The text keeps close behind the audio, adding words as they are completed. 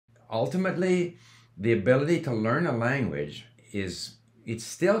ultimately, the ability to learn a language it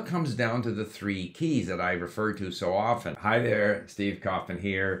still comes down to the three keys that I refer to so often. Hi there, Steve Kaufman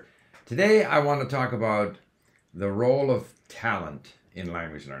here. Today I want to talk about the role of talent in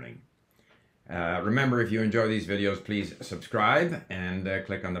language learning. Remember, if you enjoy these videos, please subscribe and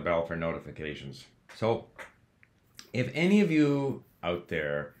click on the bell for notifications. So, if any of you out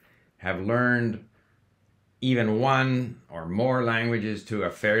there have learned even one or more languages to a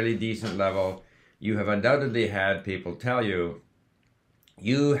fairly decent level, you have undoubtedly had people tell you,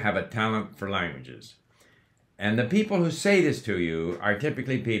 you have a talent for languages. And the people who say this to you are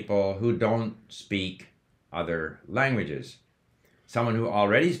typically people who don't speak other languages. Someone who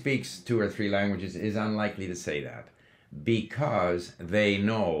already speaks 2 or 3 languages is unlikely to say that because they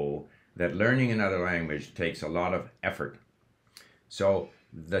know that learning another language takes a lot of effort. So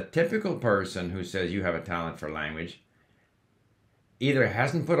the typical person who says you have a talent for language either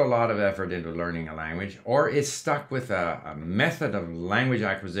hasn't put a lot of effort into learning a language or is stuck with a method of language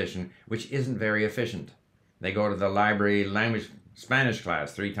acquisition which isn't very efficient. They go to the library language Spanish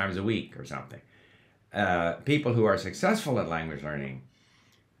class 3 times a week or something. People who are successful at language learning,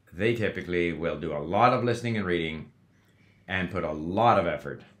 they typically will do a lot of listening and reading and put a lot of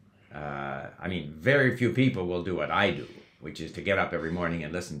effort. Very few people will do what I do, which is to get up every morning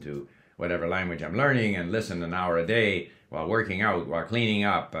and listen to whatever language I'm learning and listen an hour a day while working out, while cleaning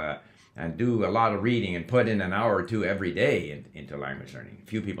up, and do a lot of reading and put in an hour or 2 every day into language learning.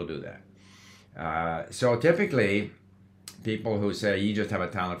 Few people do that. So typically, people who say you just have a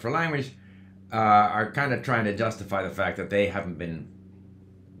talent for language are kind of trying to justify the fact that they haven't been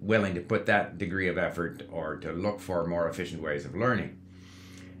willing to put that degree of effort or to look for more efficient ways of learning.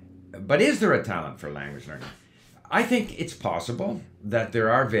 But is there a talent for language learning? I think it's possible that there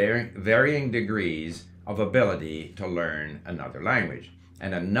are varying degrees of ability to learn another language,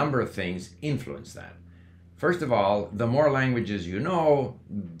 and a number of things influence that. First of all, the more languages you know,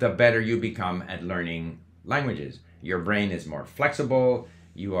 the better you become at learning languages. Your brain is more flexible,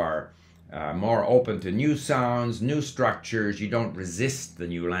 you are more open to new sounds, new structures, you don't resist the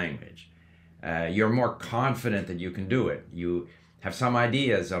new language. You're more confident that you can do it. You have some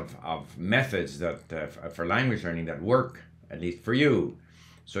ideas of methods that for language learning that work, at least for you.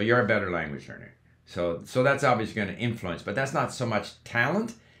 So you're a better language learner. So that's obviously going to influence, but that's not so much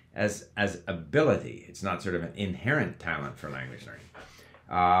talent as ability. It's not sort of an inherent talent for language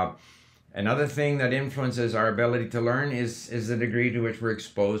learning. Another thing that influences our ability to learn is the degree to which we're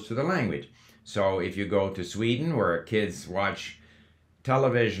exposed to the language. So if you go to Sweden, where kids watch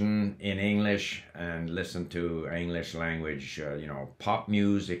television in English and listen to English language, pop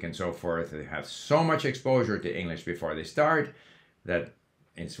music and so forth, they have so much exposure to English before they start that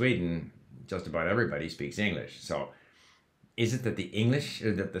in Sweden, just about everybody speaks English. So is it that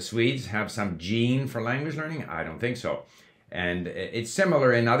the Swedes have some gene for language learning? I don't think so. And it's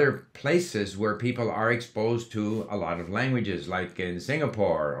similar in other places where people are exposed to a lot of languages, like in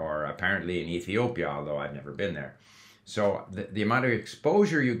Singapore or apparently in Ethiopia, although I've never been there. So the amount of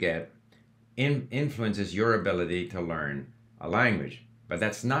exposure you get influences your ability to learn a language. But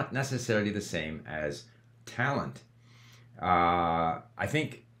that's not necessarily the same as talent. I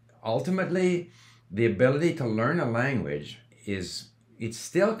think ultimately the ability to learn a language it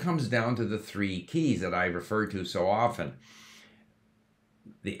still comes down to the 3 keys that I refer to so often.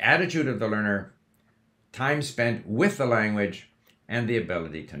 The attitude of the learner, time spent with the language, and the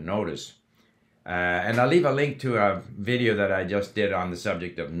ability to notice. And I'll leave a link to a video that I just did on the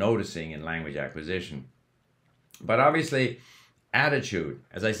subject of noticing in language acquisition. But obviously, attitude.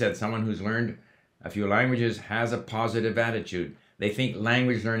 As I said, someone who's learned a few languages has a positive attitude. They think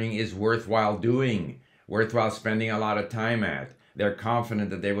language learning is worthwhile doing, worthwhile spending a lot of time at. They're confident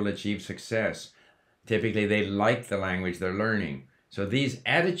that they will achieve success. Typically, they like the language they're learning. So these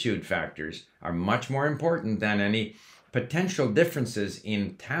attitude factors are much more important than any potential differences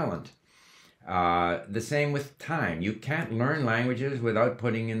in talent. The same with time. You can't learn languages without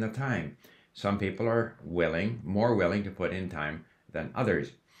putting in the time. Some people are more willing to put in time than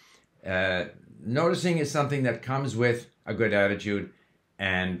others. Noticing is something that comes with a good attitude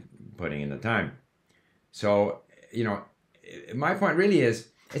and putting in the time. So, my point really is,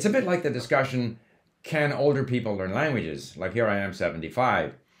 it's a bit like the discussion, can older people learn languages? Like here I am,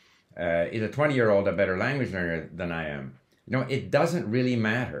 75. Is a 20-year-old a better language learner than I am? It doesn't really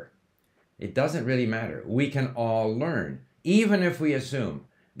matter. It doesn't really matter. We can all learn, even if we assume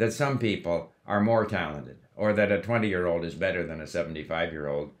that some people are more talented or that a 20-year-old is better than a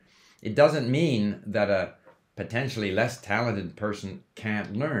 75-year-old. It doesn't mean that a potentially less talented person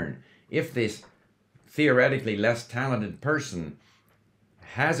can't learn. If this theoretically less talented person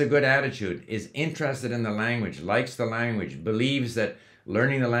has a good attitude, is interested in the language, likes the language, believes that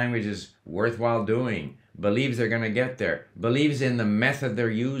learning the language is worthwhile doing, believes they're going to get there, believes in the method they're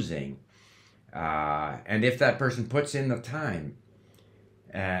using, and if that person puts in the time,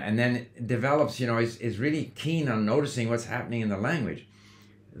 and then develops, is really keen on noticing what's happening in the language,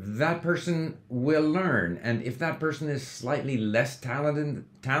 that person will learn. And if that person is slightly less talented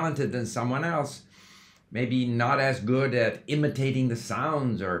than someone else, maybe not as good at imitating the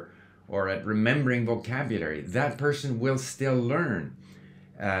sounds or at remembering vocabulary, that person will still learn.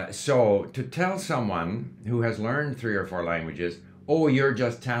 So to tell someone who has learned 3 or 4 languages, oh, you're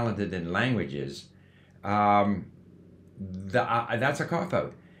just talented in languages, that's a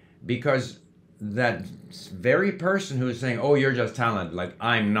cop-out, because that very person who is saying, oh, you're just talented, like,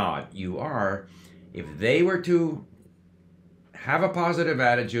 I'm not, you are, if they were to have a positive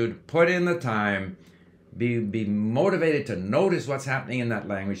attitude, put in the time, be motivated to notice what's happening in that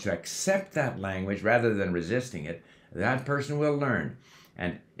language, to accept that language rather than resisting it, that person will learn.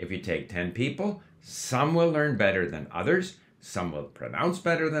 And if you take 10 people, some will learn better than others, some will pronounce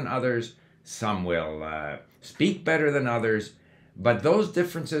better than others, some will speak better than others, but those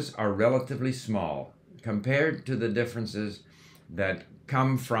differences are relatively small compared to the differences that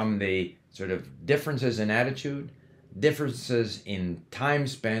come from the sort of differences in attitude, differences in time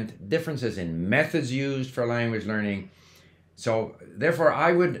spent, differences in methods used for language learning. So therefore,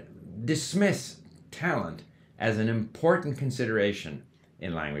 I would dismiss talent as an important consideration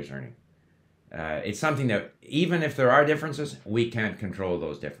in language learning. It's something that, even if there are differences, we can't control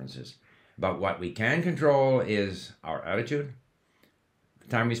those differences. But what we can control is our attitude, the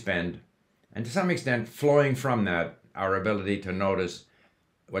time we spend, and to some extent, flowing from that, our ability to notice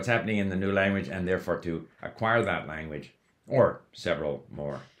what's happening in the new language and therefore to acquire that language or several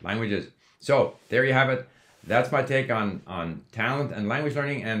more languages. So there you have it. That's my take on talent and language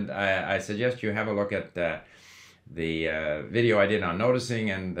learning, and I suggest you have a look at the video I did on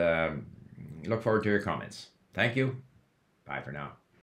noticing, and look forward to your comments. Thank you. Bye for now.